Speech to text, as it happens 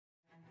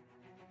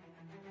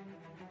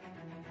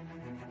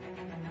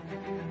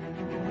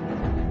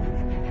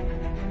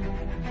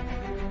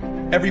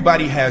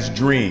Everybody has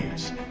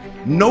dreams.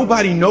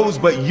 Nobody knows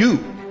but you.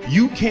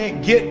 You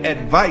can't get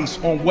advice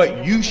on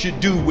what you should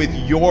do with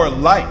your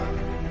life.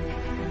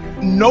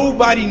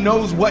 Nobody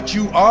knows what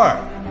you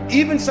are.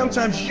 Even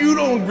sometimes you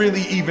don't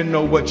really even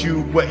know what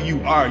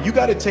you are. You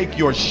got to take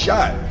your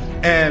shot.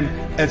 And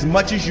as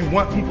much as you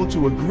want people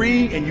to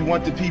agree and you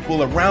want the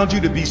people around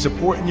you to be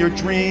supporting your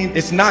dream,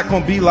 it's not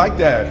going to be like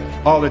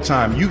that all the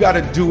time. You got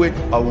to do it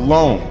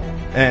alone.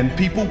 And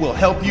people will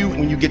help you.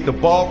 When you get the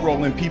ball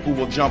rolling, people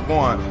will jump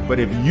on. But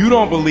if you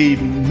don't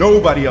believe,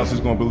 nobody else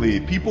is going to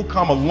believe. People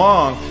come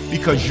along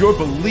because your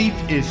belief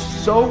is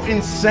so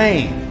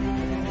insane.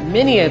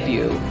 Many of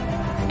you,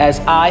 as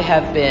I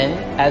have been,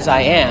 as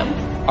I am,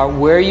 are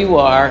where you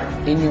are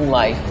in your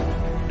life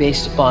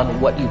based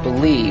upon what you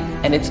believe.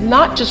 And it's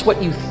not just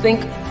what you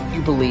think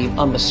you believe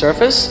on the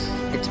surface,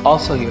 it's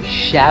also your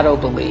shadow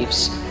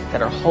beliefs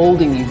that are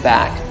holding you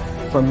back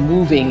from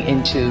moving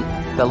into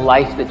the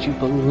life that you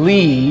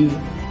believe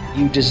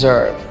you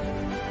deserve.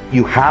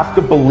 You have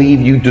to believe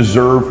you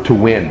deserve to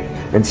win.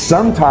 And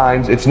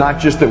sometimes it's not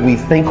just that we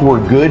think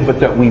we're good, but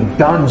that we've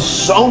done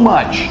so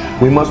much,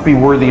 we must be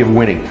worthy of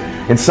winning.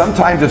 And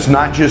sometimes it's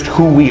not just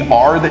who we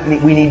are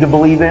that we need to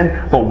believe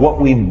in, but what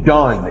we've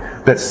done.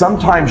 That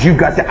sometimes you've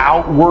got to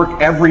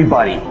outwork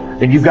everybody.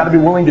 And you've got to be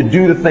willing to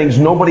do the things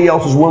nobody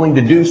else is willing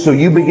to do, so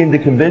you begin to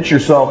convince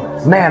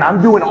yourself, man, I'm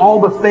doing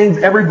all the things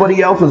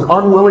everybody else is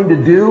unwilling to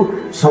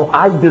do, so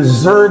I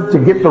deserve to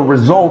get the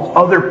results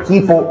other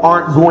people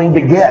aren't going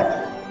to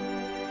get.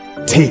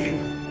 Take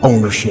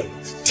ownership.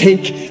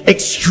 Take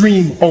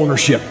extreme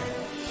ownership.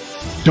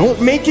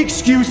 Don't make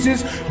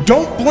excuses.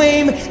 Don't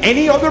blame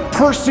any other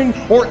person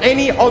or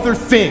any other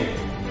thing.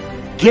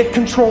 Get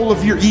control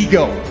of your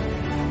ego.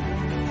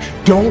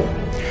 Don't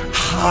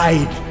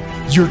hide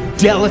your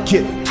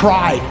delicate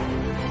pride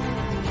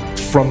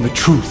from the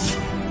truth.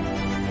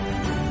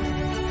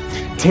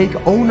 Take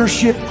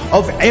ownership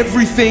of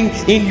everything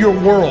in your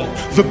world,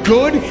 the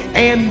good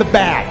and the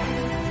bad.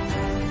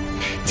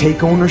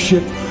 Take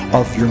ownership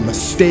of your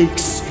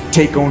mistakes.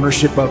 Take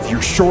ownership of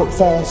your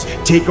shortfalls.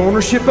 Take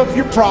ownership of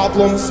your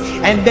problems,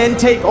 and then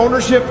take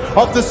ownership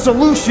of the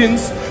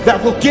solutions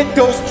that will get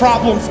those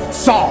problems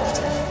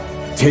solved.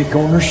 Take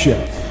ownership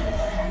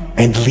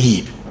and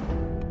lead.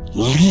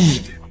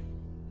 Lead.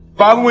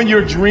 Following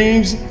your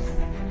dreams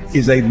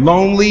is a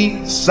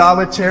lonely,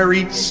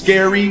 solitary,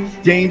 scary,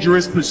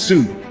 dangerous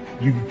pursuit.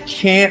 You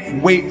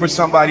can't wait for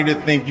somebody to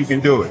think you can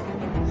do it.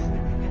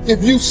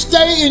 If you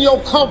stay in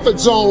your comfort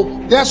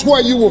zone, that's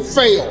where you will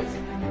fail.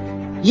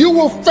 You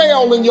will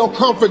fail in your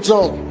comfort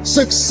zone.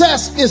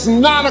 Success is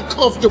not a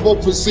comfortable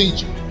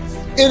procedure.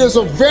 It is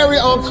a very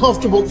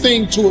uncomfortable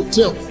thing to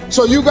attempt.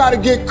 So you got to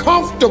get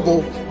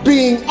comfortable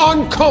being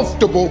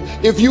uncomfortable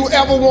if you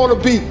ever want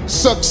to be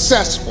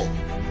successful.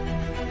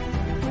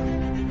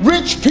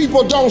 Rich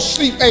people don't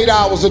sleep 8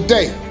 hours a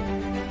day.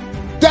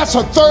 That's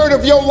a third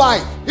of your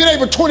life. It ain't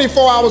but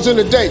 24 hours in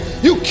a day.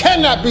 You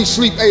cannot be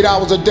asleep 8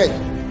 hours a day.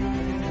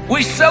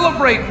 We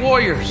celebrate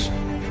warriors.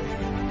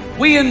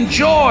 We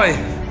enjoy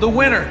the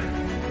winner.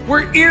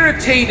 We're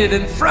irritated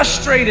and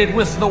frustrated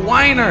with the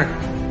whiner.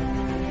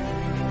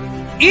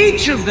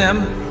 Each of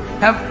them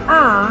have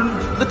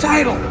earned the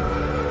title.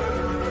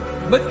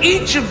 But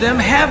each of them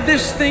have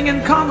this thing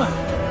in common.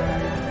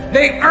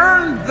 They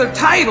earned the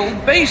title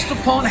based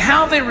upon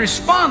how they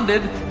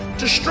responded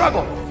to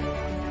struggle.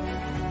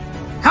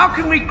 How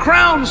can we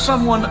crown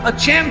someone a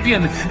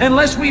champion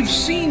unless we've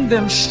seen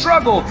them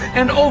struggle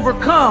and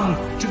overcome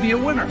to be a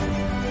winner?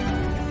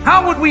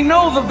 How would we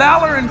know the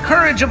valor and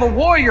courage of a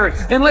warrior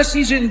unless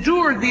he's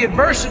endured the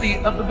adversity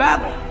of the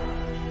battle?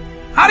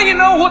 How do you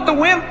know what the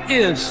wimp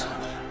is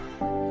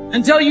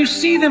until you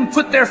see them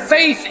put their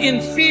faith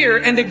in fear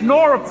and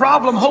ignore a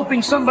problem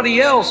hoping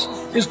somebody else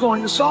is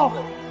going to solve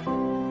it?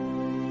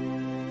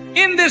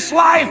 In this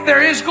life,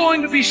 there is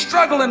going to be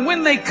struggle, and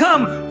when they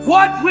come,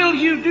 what will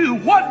you do?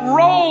 What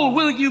role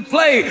will you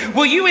play?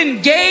 Will you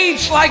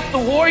engage like the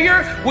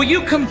warrior? Will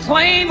you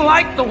complain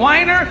like the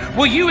whiner?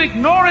 Will you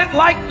ignore it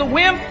like the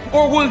wimp?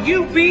 Or will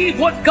you be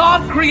what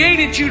God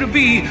created you to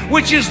be,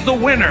 which is the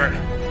winner?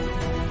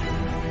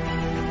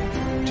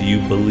 Do you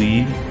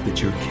believe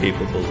that you're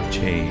capable of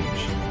change?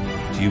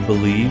 Do you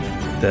believe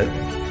that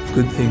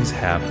good things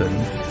happen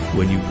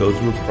when you go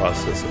through a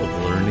process of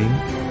learning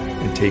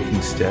and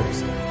taking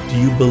steps? Do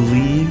you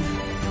believe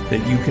that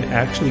you can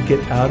actually get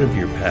out of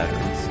your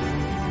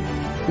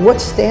patterns?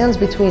 What stands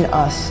between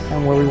us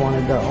and where we want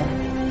to go?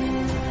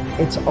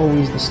 It's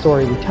always the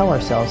story we tell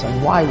ourselves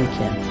and why we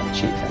can't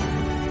achieve it.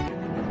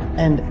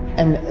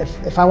 And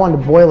if I wanted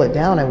to boil it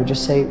down, I would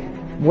just say,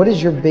 what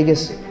is your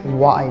biggest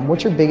why?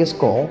 What's your biggest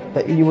goal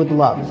that you would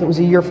love? If it was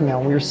a year from now,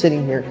 we were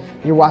sitting here,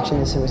 you're watching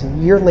this, it was a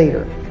year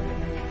later,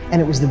 and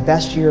it was the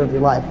best year of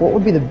your life, what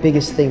would be the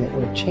biggest thing that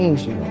would have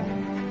changed in your life?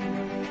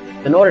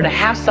 In order to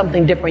have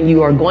something different,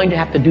 you are going to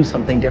have to do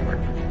something different.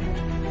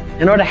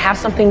 In order to have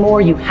something more,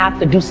 you have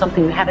to do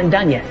something you haven't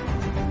done yet.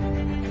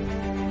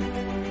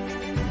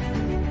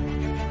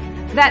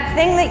 That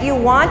thing that you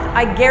want,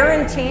 I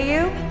guarantee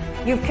you,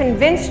 you've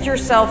convinced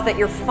yourself that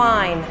you're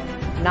fine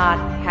not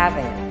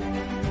having it.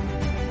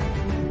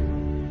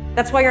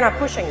 That's why you're not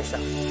pushing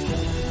yourself.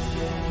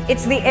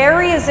 It's the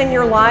areas in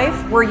your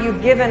life where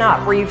you've given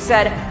up, where you've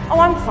said, oh,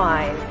 I'm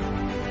fine.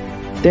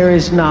 There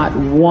is not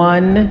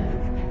one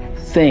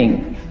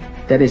thing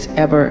that has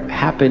ever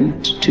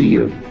happened to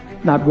you,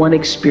 not one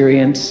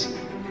experience,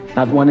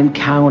 not one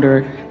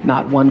encounter,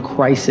 not one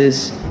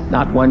crisis,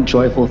 not one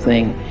joyful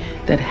thing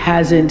that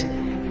hasn't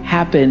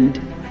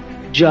happened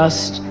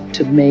just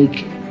to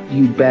make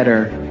you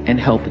better and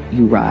help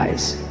you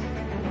rise.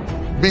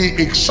 Be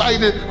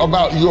excited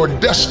about your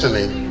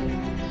destiny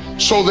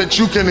so that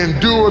you can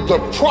endure the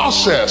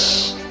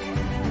process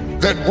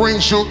that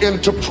brings you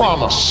into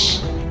promise.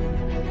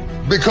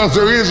 Because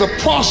there is a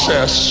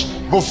process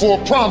before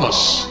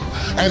promise.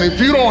 And if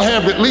you don't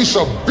have at least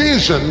a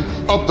vision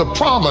of the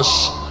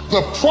promise,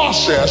 the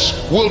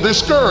process will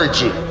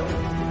discourage you.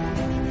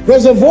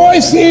 There's a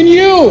voice in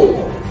you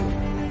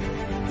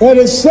that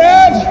has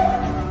said,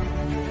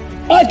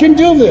 I can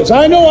do this.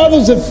 I know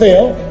others have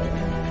failed.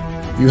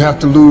 You have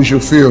to lose your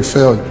fear of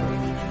failure.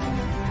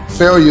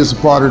 Failure is a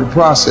part of the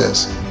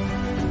process.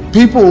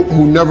 People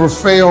who never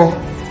fail,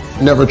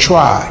 never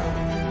try.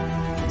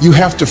 You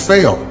have to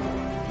fail.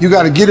 You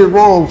got to get it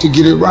wrong to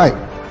get it right.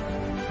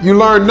 You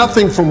learn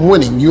nothing from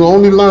winning. You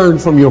only learn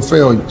from your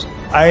failures.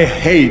 I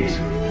hate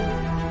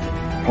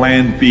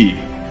plan B.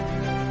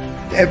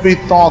 Every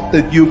thought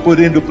that you put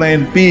into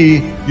plan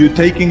B, you're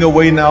taking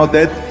away now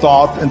that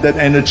thought and that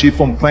energy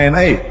from plan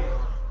A.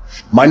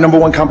 My number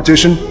one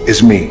competition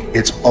is me.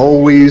 It's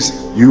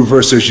always you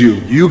versus you.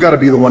 You got to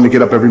be the one to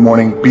get up every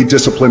morning, be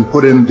disciplined,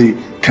 put in the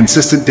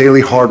consistent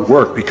daily hard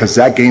work, because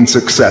that gains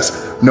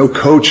success. No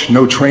coach,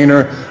 no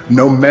trainer,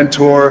 no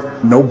mentor,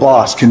 no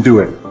boss can do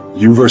it.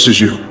 You versus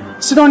you.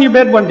 Sit on your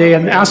bed one day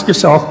and ask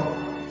yourself,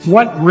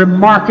 what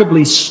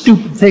remarkably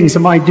stupid things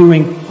am I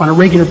doing on a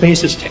regular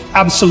basis to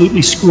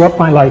absolutely screw up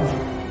my life?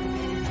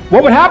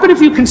 What would happen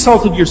if you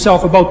consulted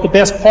yourself about the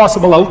best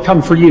possible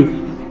outcome for you?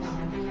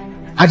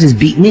 I just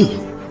beat me.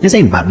 This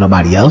ain't about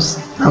nobody else.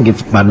 I don't give a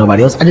fuck about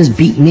nobody else. I just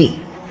beat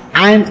me.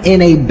 I'm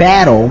in a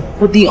battle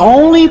with the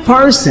only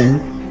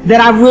person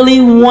that I really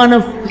want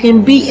to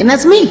fucking beat, and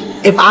that's me.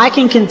 If I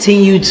can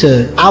continue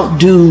to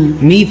outdo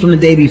me from the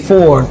day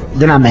before,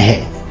 then I'm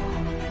ahead.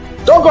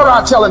 Don't go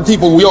around telling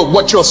people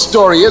what your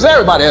story is.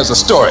 Everybody has a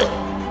story.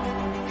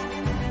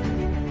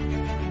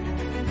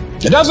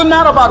 It doesn't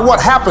matter about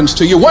what happens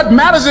to you. What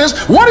matters is,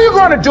 what are you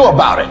going to do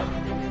about it?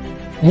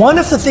 One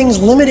of the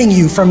things limiting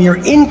you from your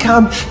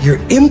income, your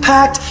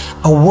impact,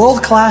 a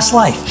world-class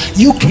life.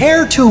 You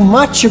care too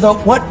much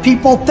about what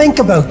people think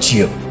about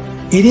you.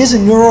 It is a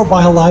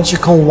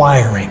neurobiological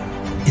wiring.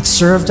 It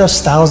served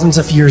us thousands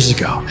of years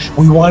ago.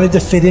 We wanted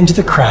to fit into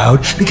the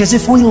crowd because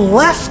if we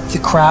left the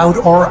crowd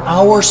or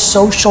our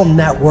social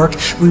network,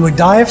 we would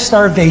die of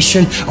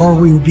starvation or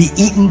we would be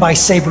eaten by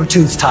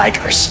saber-toothed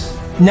tigers.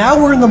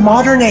 Now we're in the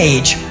modern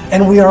age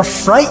and we are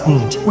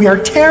frightened. We are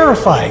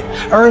terrified.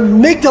 Our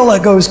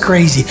amygdala goes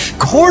crazy.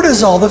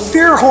 Cortisol, the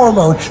fear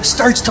hormone,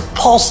 starts to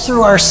pulse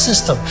through our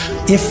system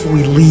if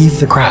we leave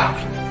the crowd.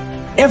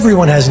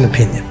 Everyone has an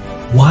opinion.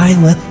 Why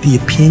let the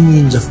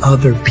opinions of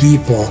other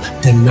people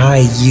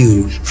deny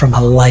you from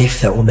a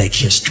life that will make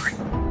history?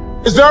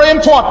 It's very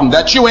important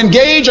that you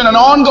engage in an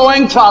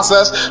ongoing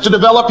process to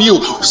develop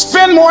you.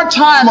 Spend more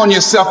time on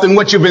yourself than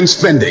what you've been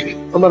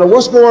spending. No matter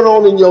what's going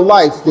on in your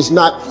life, it's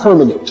not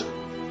permanent.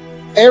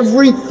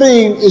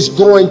 Everything is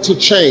going to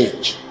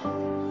change.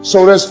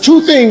 So there's two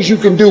things you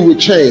can do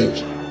with change.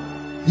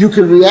 You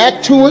can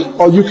react to it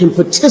or you can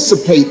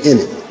participate in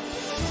it.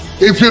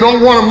 If you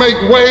don't want to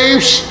make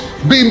waves,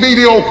 be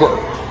mediocre,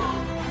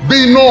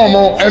 be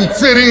normal, and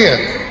fit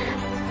in.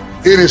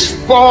 It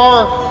is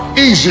far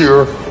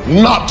easier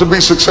not to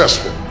be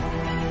successful.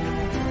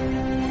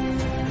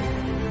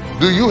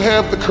 Do you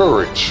have the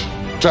courage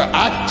to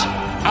act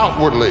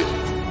outwardly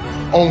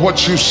on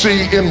what you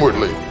see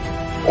inwardly?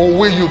 Or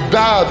will you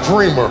die a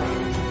dreamer?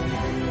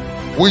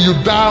 Will you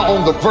die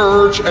on the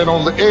verge and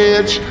on the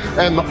edge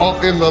and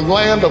in the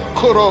land of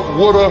coulda,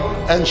 woulda,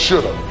 and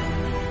shoulda?